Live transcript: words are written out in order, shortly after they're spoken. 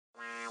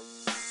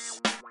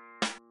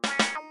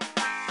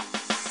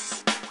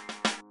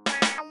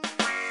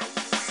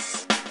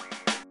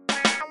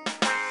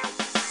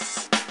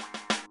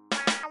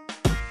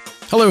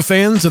Hello,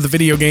 fans of the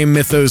Video Game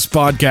Mythos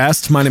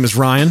podcast. My name is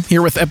Ryan,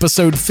 here with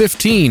episode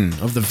 15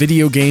 of the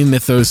Video Game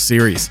Mythos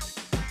series.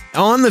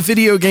 On the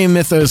Video Game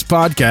Mythos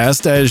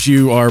podcast, as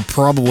you are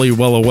probably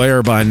well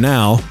aware by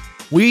now,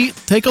 we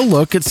take a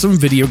look at some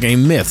video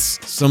game myths,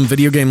 some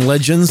video game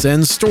legends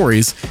and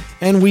stories,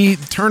 and we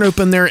turn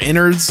open their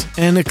innards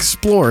and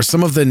explore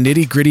some of the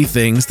nitty-gritty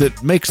things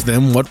that makes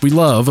them what we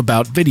love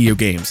about video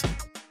games.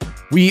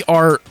 We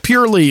are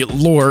purely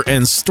lore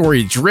and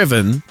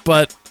story-driven,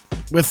 but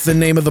with the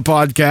name of the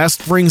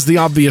podcast brings the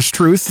obvious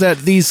truth that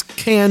these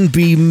can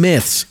be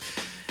myths.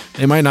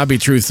 They might not be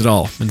truths at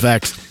all. In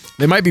fact,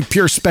 they might be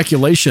pure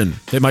speculation.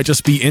 They might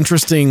just be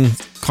interesting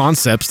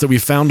concepts that we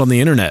found on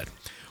the internet.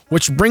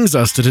 Which brings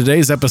us to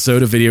today's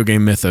episode of Video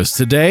Game Mythos.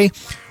 Today,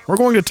 we're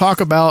going to talk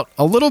about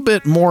a little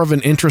bit more of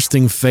an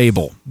interesting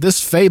fable.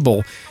 This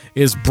fable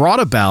is brought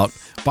about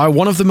by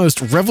one of the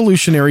most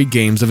revolutionary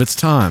games of its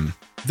time.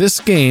 This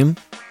game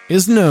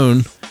is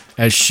known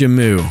as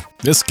Shenmue.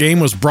 This game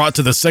was brought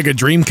to the Sega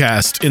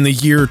Dreamcast in the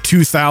year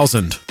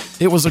 2000.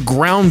 It was a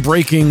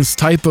groundbreaking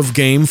type of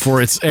game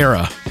for its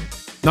era.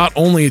 Not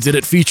only did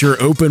it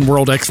feature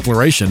open-world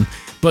exploration,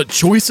 but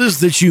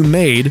choices that you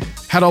made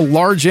had a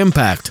large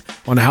impact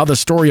on how the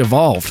story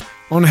evolved,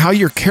 on how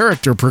your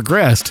character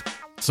progressed.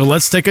 So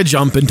let's take a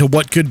jump into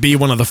what could be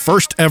one of the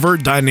first ever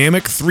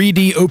dynamic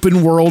 3D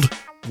open-world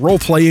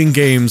role-playing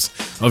games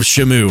of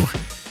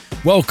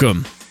Shenmue.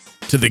 Welcome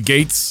to the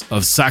gates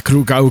of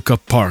Sakugaoka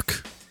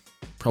Park.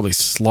 Probably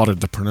slaughtered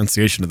the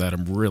pronunciation of that,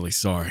 I'm really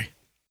sorry.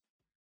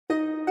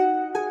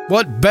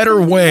 What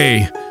better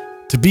way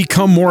to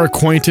become more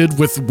acquainted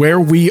with where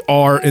we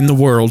are in the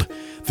world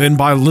than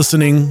by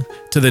listening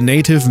to the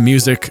native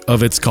music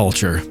of its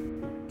culture?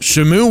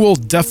 Shenmue will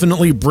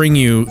definitely bring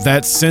you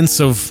that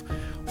sense of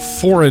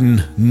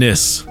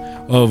foreignness,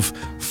 of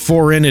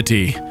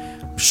foreignity.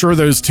 I'm sure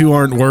those two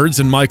aren't words,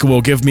 and Micah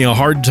will give me a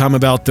hard time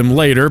about them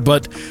later,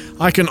 but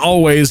I can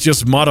always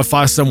just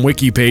modify some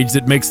wiki page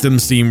that makes them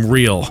seem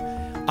real.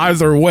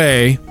 Either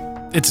way,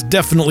 it's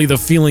definitely the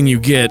feeling you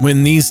get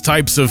when these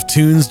types of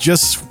tunes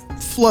just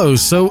flow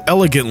so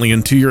elegantly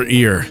into your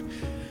ear.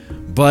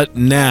 But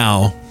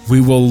now, we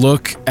will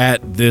look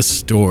at this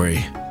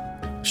story.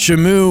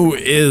 Shenmue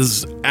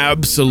is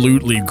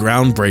absolutely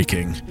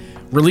groundbreaking,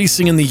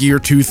 releasing in the year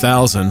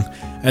 2000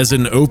 as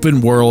an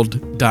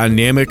open-world,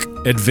 dynamic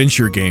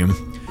adventure game.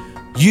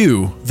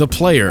 You, the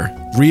player,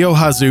 Ryo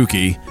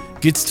Hazuki,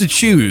 gets to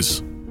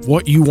choose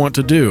what you want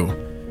to do.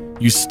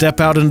 You step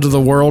out into the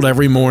world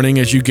every morning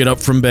as you get up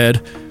from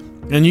bed,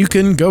 and you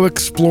can go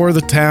explore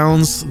the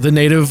towns, the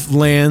native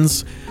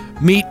lands,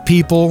 meet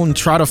people, and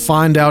try to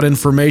find out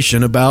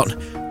information about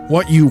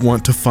what you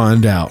want to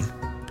find out.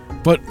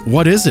 But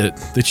what is it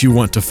that you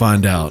want to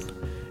find out?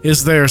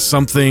 Is there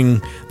something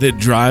that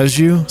drives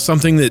you?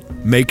 Something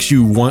that makes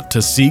you want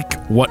to seek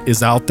what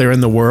is out there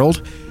in the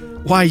world?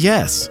 Why,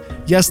 yes.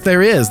 Yes,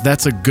 there is.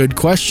 That's a good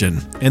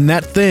question. And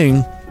that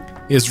thing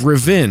is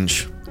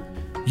revenge.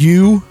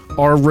 You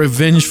are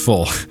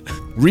revengeful.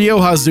 Ryo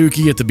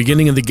Hazuki at the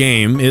beginning of the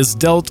game is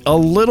dealt a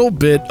little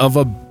bit of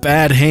a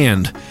bad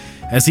hand.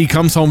 As he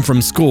comes home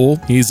from school,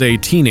 he's a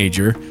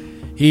teenager,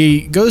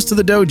 he goes to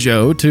the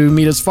dojo to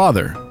meet his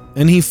father,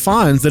 and he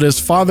finds that his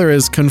father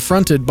is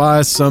confronted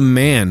by some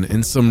man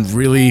in some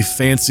really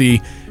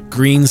fancy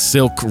green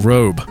silk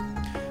robe.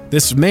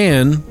 This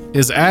man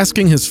is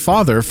asking his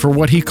father for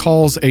what he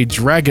calls a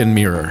dragon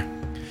mirror.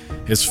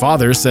 His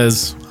father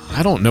says,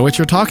 "I don't know what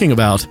you're talking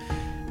about."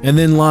 And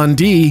then Lan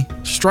Di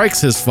strikes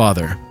his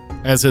father.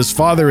 As his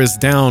father is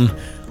down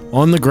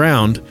on the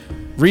ground,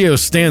 Ryo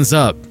stands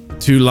up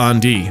to Lan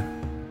Di.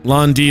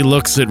 Lan Di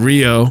looks at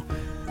Ryo,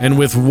 and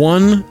with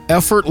one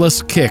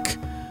effortless kick,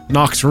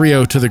 knocks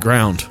Ryo to the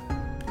ground.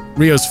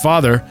 Ryo's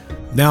father,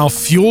 now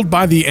fueled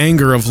by the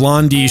anger of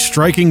Lan Di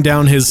striking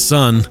down his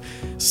son,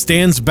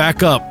 stands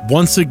back up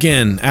once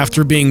again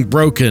after being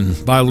broken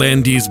by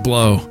Lan Di's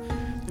blow.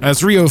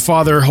 As Ryo's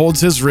father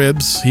holds his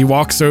ribs, he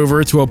walks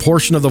over to a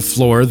portion of the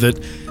floor that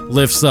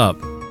lifts up.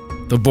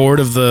 The board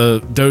of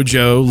the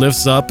dojo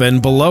lifts up, and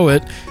below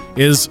it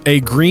is a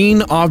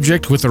green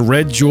object with a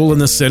red jewel in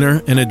the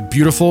center and a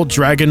beautiful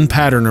dragon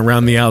pattern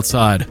around the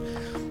outside.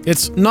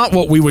 It's not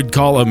what we would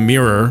call a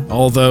mirror,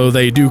 although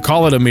they do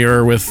call it a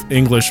mirror with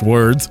English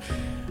words.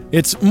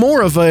 It's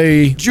more of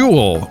a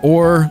jewel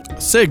or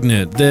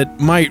signet that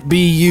might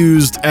be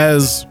used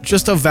as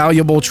just a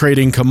valuable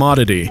trading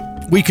commodity.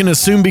 We can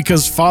assume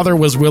because father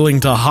was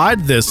willing to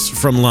hide this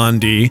from Lan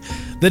Di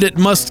that it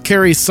must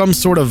carry some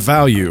sort of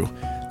value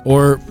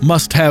or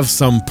must have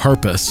some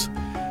purpose.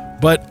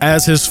 But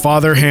as his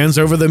father hands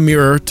over the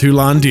mirror to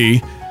Lan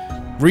Di,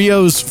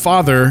 Ryo's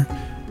father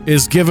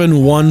is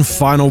given one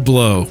final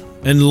blow,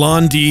 and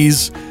Lan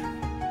Di's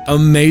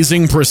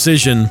amazing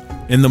precision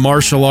in the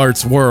martial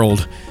arts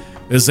world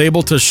is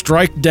able to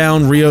strike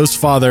down Ryo's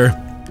father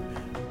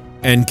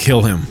and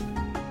kill him.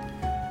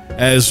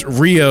 As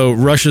Ryo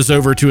rushes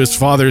over to his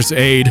father's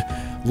aid,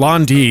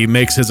 Lan Di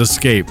makes his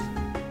escape.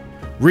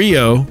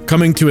 Ryo,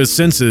 coming to his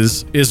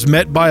senses, is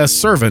met by a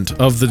servant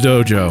of the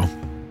dojo.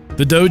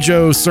 The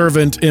dojo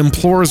servant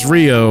implores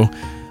Ryo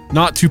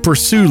not to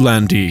pursue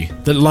Lan Di,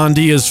 that Lan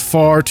Di is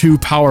far too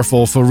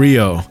powerful for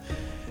Ryo,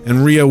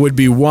 and Ryo would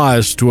be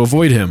wise to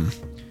avoid him.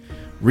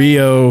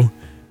 Ryo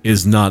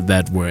is not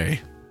that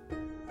way.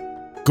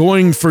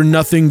 Going for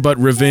nothing but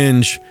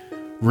revenge,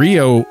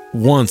 Ryo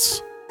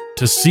wants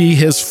to see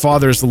his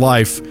father's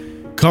life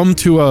come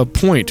to a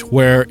point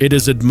where it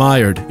is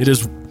admired, it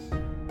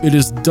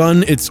is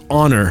done its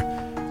honor,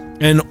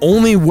 and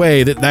only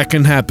way that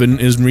can happen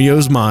is in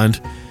Ryo's mind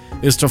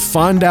is to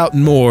find out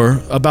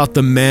more about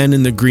the man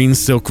in the green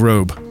silk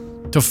robe,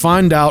 to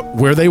find out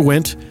where they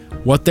went,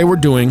 what they were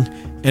doing,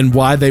 and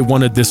why they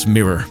wanted this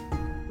mirror.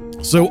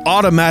 So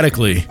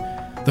automatically,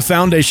 the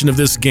foundation of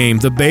this game,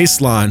 the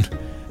baseline,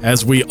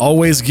 as we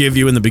always give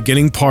you in the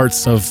beginning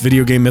parts of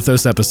Video Game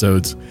Mythos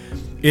episodes,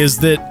 is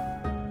that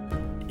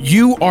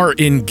you are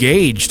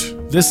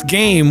engaged. This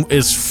game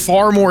is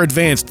far more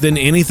advanced than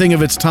anything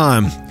of its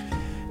time,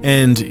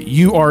 and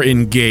you are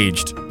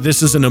engaged.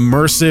 This is an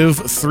immersive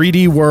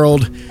 3D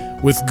world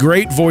with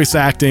great voice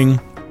acting,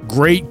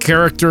 great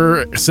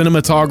character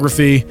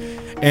cinematography,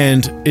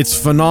 and it's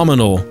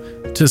phenomenal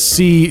to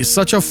see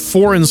such a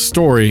foreign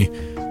story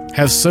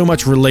have so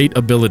much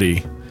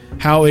relatability,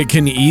 how it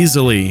can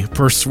easily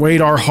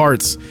persuade our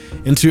hearts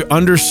into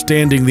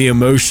understanding the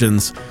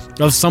emotions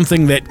of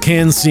something that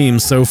can seem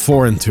so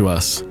foreign to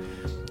us.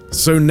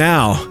 So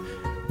now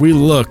we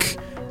look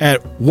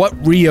at what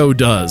Ryo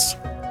does,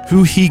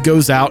 who he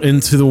goes out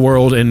into the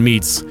world and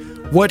meets,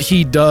 what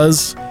he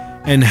does,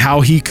 and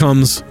how he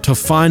comes to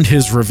find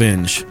his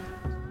revenge.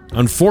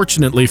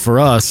 Unfortunately for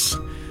us,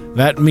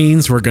 that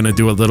means we're going to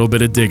do a little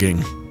bit of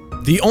digging.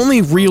 The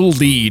only real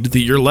lead that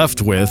you're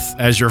left with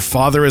as your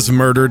father is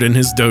murdered in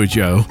his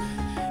dojo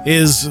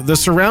is the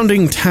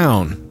surrounding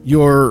town,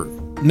 your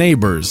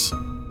neighbors,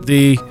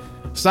 the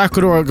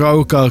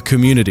Sakuragaoka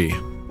community.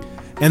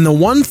 And the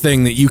one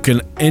thing that you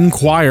can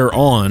inquire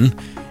on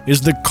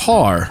is the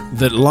car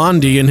that Lan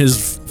Di and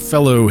his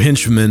fellow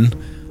henchmen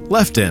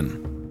left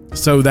in.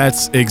 So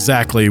that's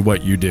exactly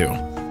what you do.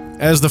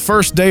 As the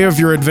first day of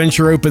your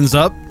adventure opens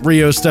up,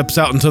 Ryo steps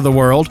out into the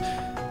world,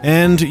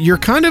 and you're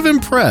kind of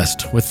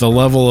impressed with the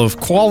level of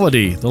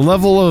quality, the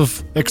level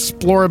of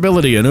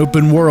explorability and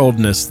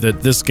open-worldness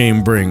that this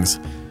game brings.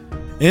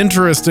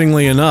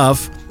 Interestingly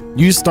enough,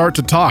 you start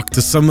to talk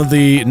to some of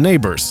the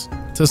neighbors,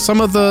 to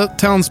some of the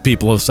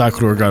townspeople of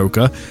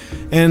Sakuragaoka,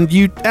 and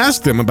you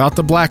ask them about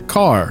the black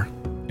car,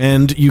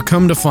 and you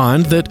come to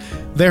find that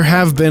there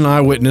have been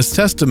eyewitness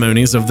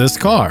testimonies of this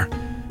car,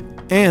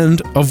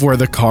 and of where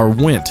the car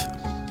went.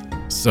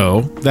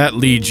 So that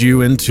leads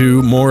you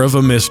into more of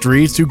a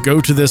mystery to go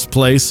to this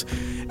place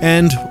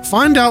and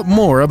find out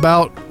more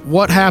about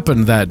what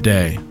happened that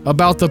day,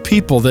 about the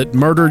people that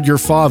murdered your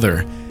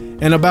father,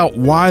 and about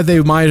why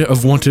they might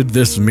have wanted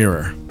this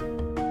mirror.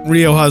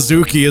 Ryo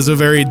Hazuki is a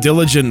very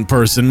diligent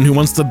person who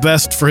wants the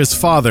best for his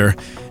father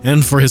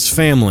and for his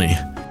family.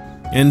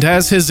 And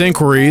as his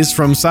inquiries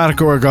from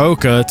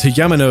Sakuragaoka to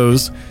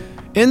Yamano's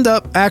end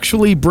up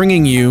actually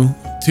bringing you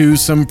to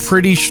some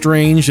pretty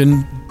strange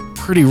and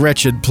pretty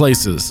wretched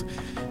places.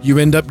 You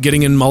end up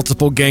getting in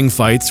multiple gang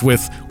fights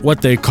with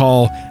what they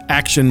call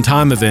action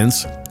time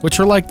events, which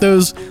are like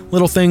those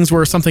little things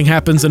where something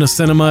happens in a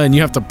cinema and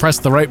you have to press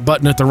the right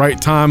button at the right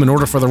time in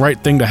order for the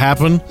right thing to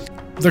happen.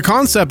 The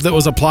concept that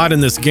was applied in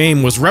this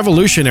game was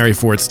revolutionary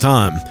for its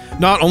time.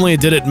 Not only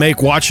did it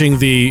make watching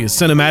the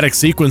cinematic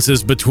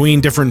sequences between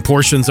different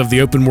portions of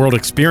the open world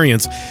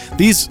experience,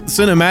 these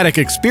cinematic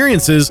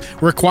experiences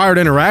required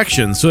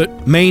interaction, so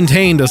it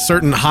maintained a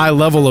certain high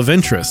level of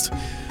interest.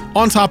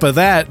 On top of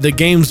that, the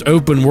game's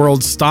open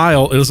world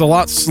style is a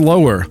lot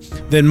slower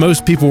than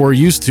most people were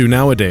used to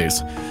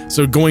nowadays.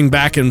 So going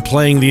back and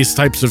playing these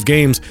types of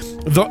games,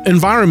 the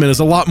environment is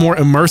a lot more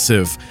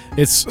immersive.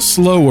 It's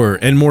slower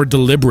and more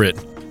deliberate.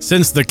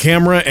 Since the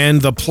camera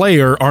and the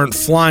player aren't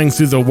flying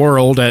through the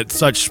world at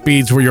such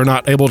speeds where you're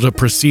not able to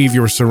perceive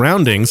your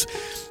surroundings,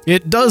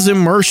 it does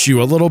immerse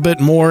you a little bit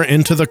more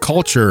into the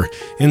culture,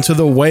 into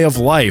the way of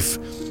life.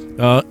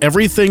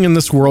 Everything in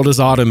this world is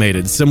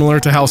automated, similar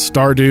to how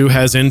Stardew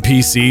has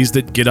NPCs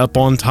that get up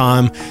on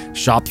time,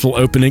 shops will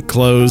open and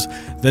close,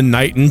 the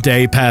night and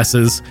day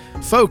passes.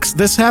 Folks,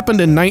 this happened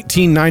in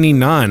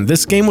 1999.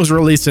 This game was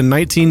released in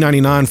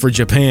 1999 for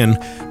Japan,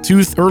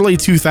 early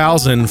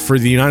 2000 for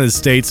the United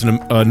States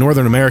and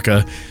Northern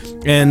America,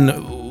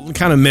 and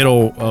kind of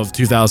middle of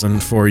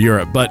 2000 for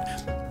Europe. But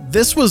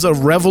this was a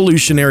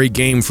revolutionary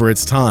game for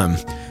its time,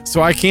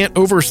 so I can't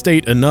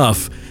overstate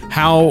enough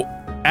how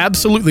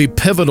absolutely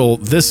pivotal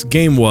this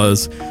game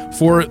was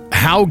for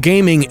how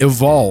gaming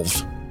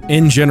evolved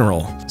in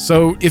general.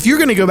 So if you're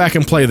going to go back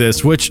and play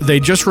this, which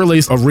they just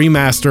released a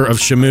remaster of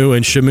Shenmue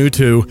and Shenmue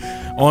 2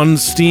 on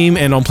Steam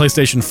and on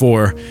PlayStation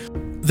 4,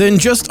 then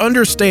just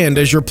understand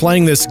as you're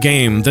playing this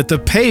game that the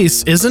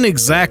pace isn't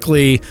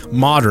exactly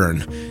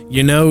modern.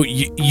 You know,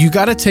 you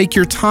got to take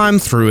your time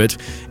through it,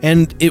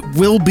 and it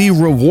will be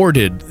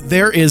rewarded.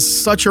 There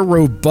is such a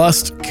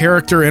robust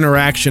character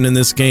interaction in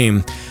this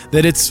game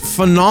that it's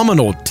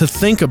phenomenal to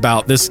think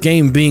about this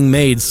game being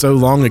made so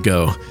long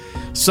ago.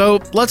 So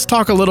let's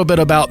talk a little bit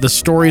about the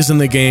stories in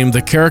the game,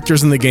 the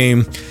characters in the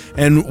game,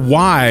 and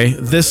why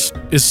this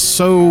is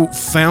so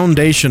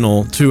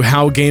foundational to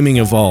how gaming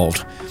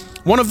evolved.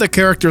 One of the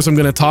characters I'm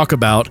going to talk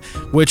about,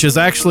 which is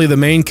actually the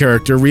main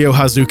character, Ryo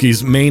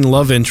Hazuki's main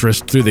love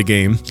interest through the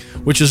game,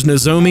 which is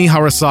Nozomi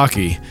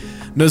Harasaki.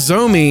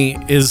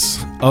 Nozomi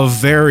is a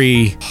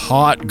very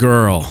hot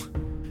girl.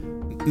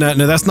 No,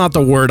 that's not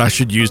the word I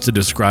should use to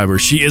describe her.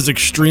 She is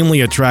extremely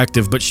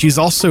attractive, but she's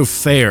also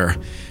fair.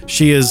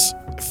 She is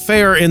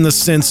fair in the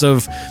sense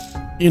of,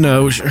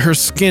 her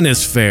skin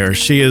is fair.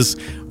 She is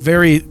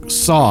very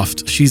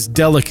soft. She's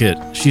delicate.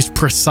 She's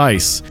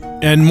precise.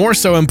 And more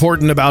so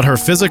important about her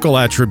physical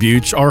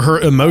attributes are her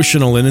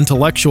emotional and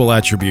intellectual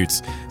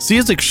attributes. She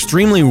is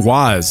extremely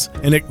wise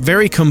and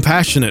very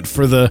compassionate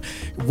for the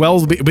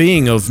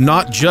well-being of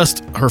not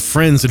just her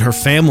friends and her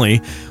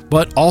family,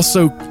 but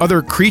also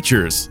other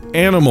creatures,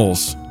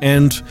 animals,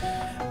 and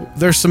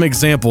there's some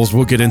examples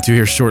we'll get into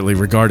here shortly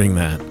regarding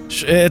that.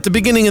 At the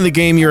beginning of the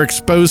game, you're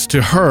exposed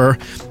to her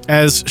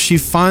as she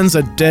finds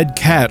a dead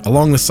cat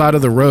along the side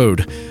of the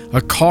road. A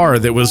car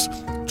that was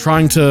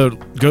trying to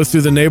go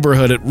through the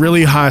neighborhood at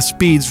really high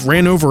speeds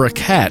ran over a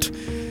cat,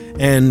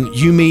 and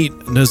you meet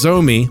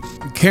Nozomi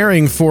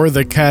caring for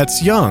the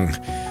cat's young.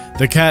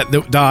 The cat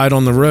that died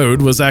on the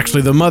road was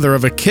actually the mother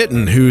of a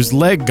kitten whose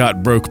leg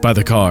got broke by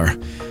the car.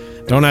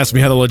 Don't ask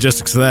me how the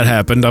logistics of that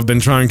happened. I've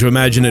been trying to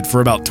imagine it for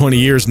about 20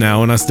 years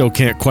now, and I still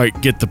can't quite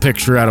get the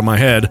picture out of my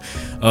head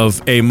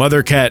of a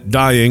mother cat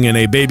dying and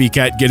a baby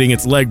cat getting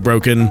its leg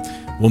broken.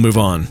 We'll move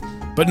on.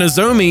 But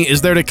Nozomi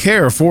is there to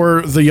care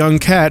for the young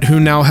cat who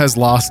now has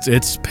lost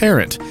its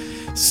parent.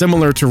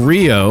 Similar to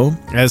Ryo,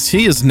 as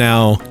he is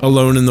now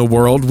alone in the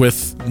world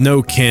with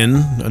no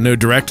kin, no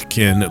direct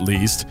kin at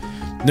least,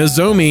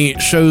 Nozomi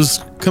shows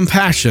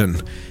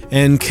compassion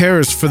and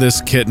cares for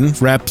this kitten,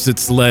 wraps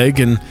its leg,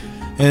 and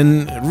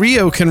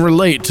Ryo can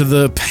relate to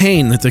the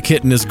pain that the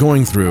kitten is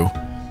going through.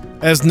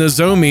 As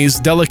Nozomi's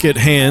delicate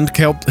hand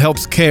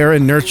helps care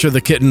and nurture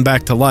the kitten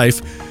back to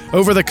life,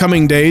 over the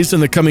coming days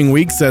and the coming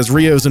weeks as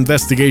Ryo's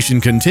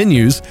investigation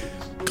continues,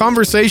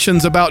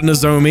 conversations about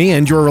Nozomi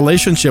and your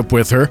relationship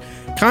with her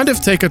kind of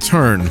take a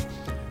turn.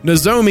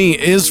 Nozomi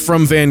is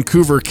from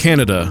Vancouver,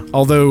 Canada.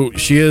 Although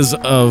she is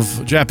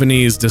of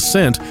Japanese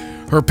descent,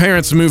 her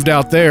parents moved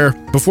out there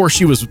before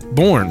she was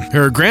born.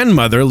 Her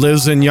grandmother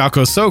lives in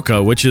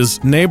Yokosuka, which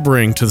is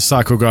neighboring to the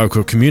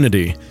Sakugaoka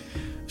community.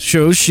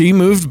 So she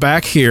moved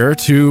back here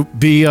to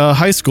be a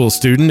high school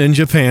student in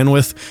Japan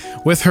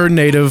with her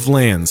native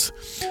lands.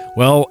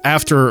 Well,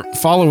 after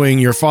following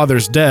your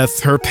father's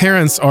death, her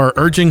parents are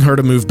urging her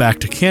to move back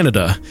to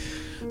Canada.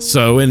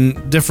 So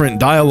in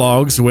different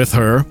dialogues with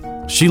her,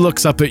 she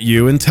looks up at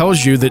you and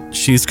tells you that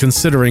she's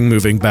considering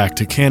moving back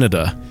to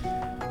Canada.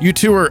 You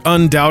two are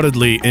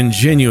undoubtedly in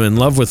genuine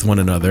love with one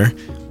another,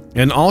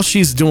 and all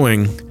she's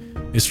doing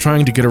is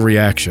trying to get a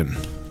reaction.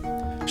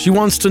 She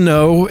wants to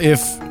know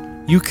if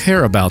you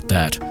care about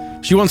that.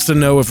 She wants to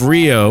know if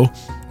Ryo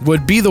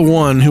would be the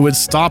one who would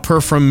stop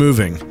her from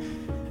moving,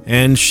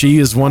 and she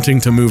is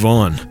wanting to move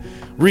on.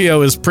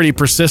 Ryo is pretty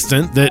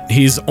persistent that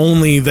he's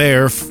only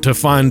there to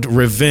find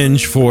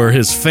revenge for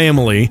his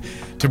family,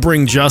 to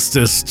bring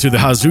justice to the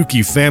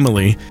Hazuki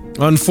family.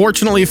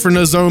 Unfortunately for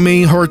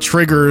Nozomi, her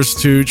triggers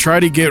to try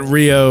to get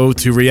Ryo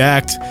to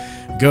react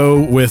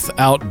go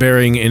without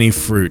bearing any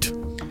fruit.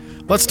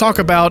 Let's talk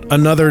about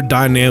another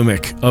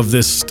dynamic of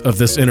this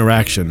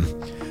interaction.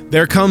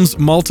 There comes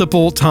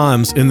multiple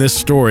times in this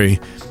story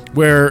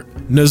where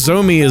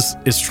Nozomi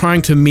is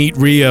trying to meet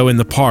Ryo in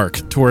the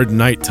park toward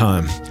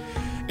nighttime.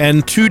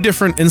 And two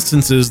different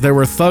instances, there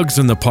were thugs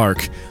in the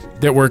park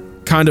that were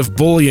kind of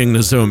bullying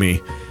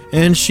Nozomi.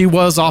 And she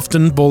was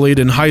often bullied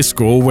in high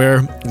school,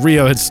 where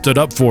Ryo had stood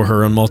up for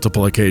her on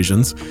multiple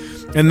occasions.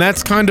 And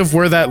that's kind of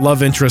where that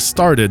love interest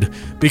started,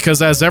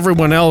 because as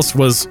everyone else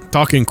was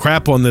talking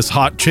crap on this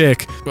hot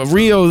chick,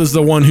 Ryo is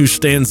the one who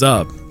stands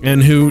up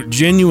and who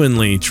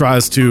genuinely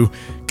tries to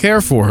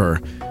care for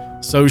her.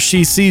 So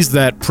she sees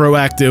that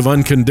proactive,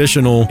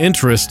 unconditional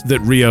interest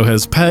that Ryo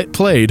has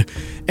played,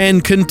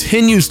 and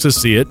continues to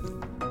see it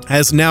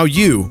as now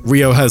you,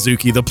 Ryo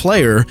Hazuki, the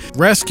player,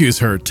 rescues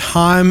her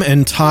time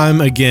and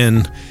time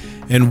again.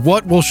 And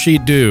what will she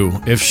do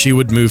if she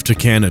would move to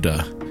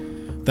Canada?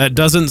 That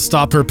doesn't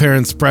stop her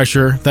parents'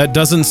 pressure. That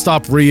doesn't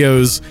stop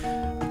Ryo's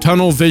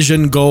tunnel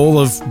vision goal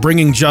of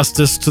bringing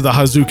justice to the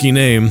Hazuki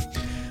name.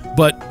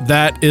 But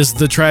that is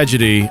the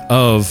tragedy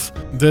of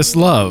this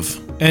love.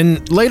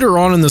 And later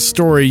on in the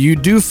story, you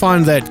do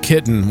find that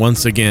kitten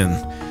once again.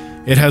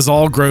 It has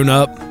all grown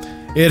up.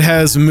 It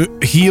has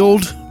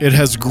healed. It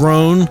has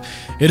grown.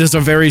 It is a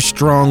very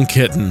strong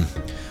kitten.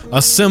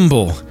 A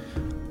symbol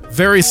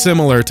very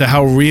similar to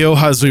how Ryo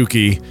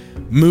Hazuki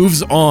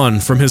moves on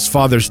from his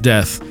father's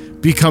death,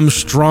 becomes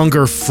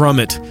stronger from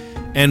it,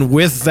 and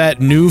with that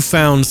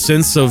newfound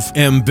sense of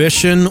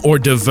ambition or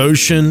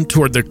devotion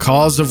toward the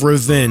cause of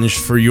revenge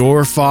for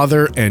your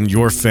father and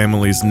your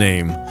family's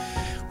name.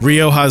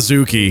 Ryo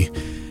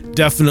Hazuki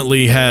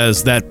definitely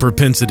has that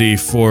propensity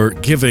for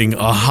giving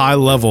a high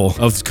level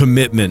of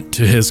commitment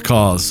to his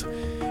cause.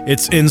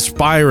 It's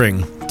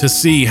inspiring to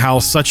see how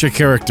such a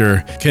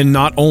character can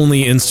not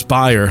only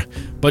inspire,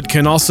 but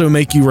can also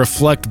make you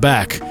reflect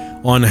back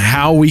on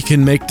how we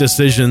can make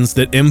decisions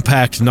that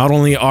impact not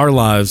only our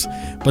lives,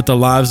 but the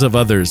lives of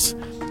others.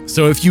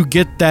 So if you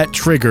get that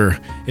trigger,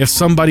 if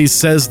somebody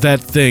says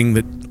that thing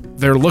that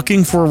they're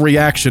looking for a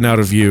reaction out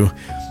of you,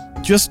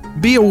 just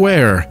be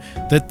aware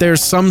that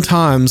there's some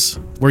times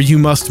where you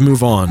must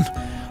move on.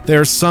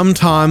 There are some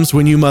times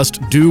when you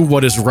must do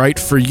what is right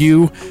for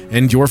you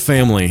and your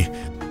family.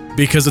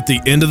 Because at the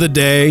end of the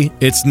day,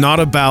 it's not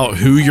about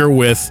who you're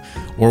with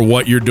or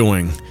what you're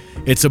doing.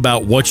 It's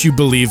about what you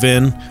believe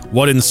in,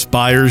 what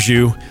inspires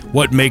you,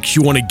 what makes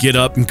you want to get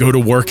up and go to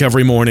work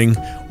every morning,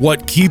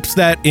 what keeps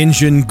that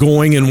engine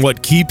going, and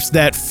what keeps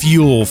that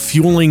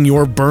fueling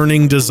your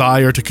burning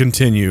desire to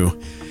continue.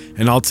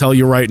 And I'll tell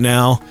you right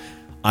now,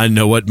 I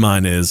know what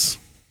mine is.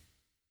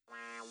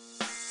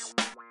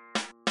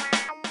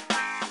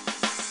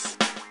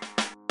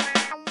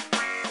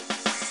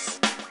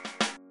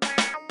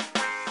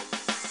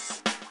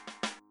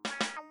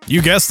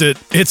 You guessed it,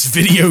 it's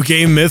Video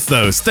Game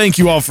Mythos. Thank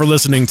you all for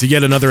listening to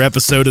yet another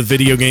episode of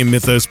Video Game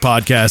Mythos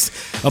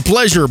Podcast. A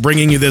pleasure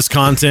bringing you this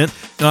content.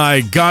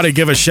 I gotta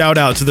give a shout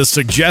out to the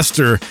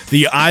suggester,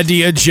 the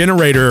idea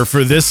generator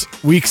for this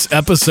week's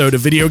episode of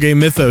Video Game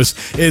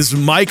Mythos is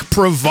Mike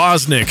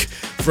Provoznik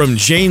from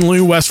Jane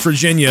Lou, West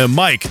Virginia.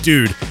 Mike,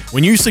 dude,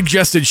 when you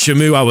suggested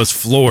Shamu, I was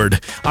floored.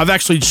 I've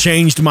actually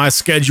changed my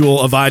schedule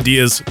of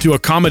ideas to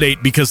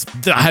accommodate because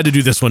I had to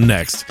do this one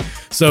next.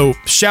 So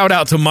shout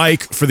out to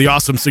Mike for the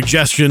awesome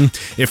suggestion.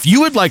 If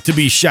you would like to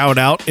be shout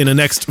out in a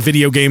next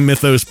Video Game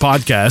Mythos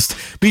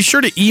podcast, be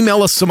sure to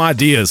email us some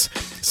ideas.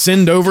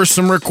 Send over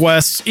some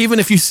requests. Even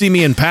if you see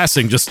me in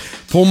passing, just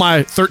pull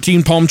my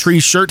 13 Palm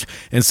Trees shirt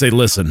and say,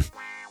 listen,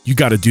 you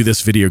got to do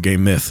this video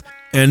game myth.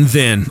 And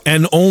then,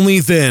 and only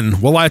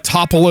then, will I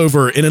topple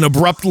over in an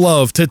abrupt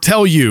love to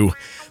tell you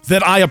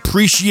that I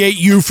appreciate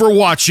you for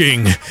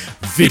watching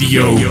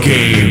Video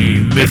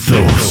Game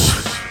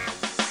Mythos.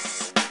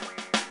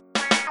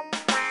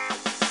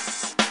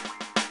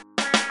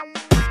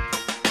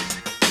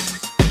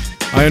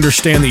 I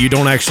understand that you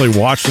don't actually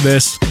watch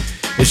this.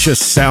 It's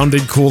just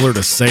sounded cooler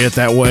to say it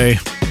that way.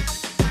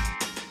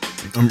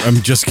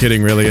 I'm just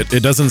kidding, really.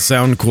 It doesn't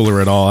sound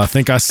cooler at all. I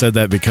think I said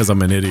that because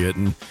I'm an idiot,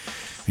 and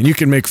you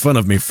can make fun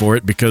of me for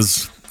it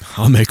because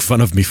I'll make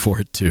fun of me for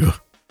it too.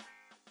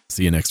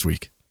 See you next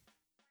week.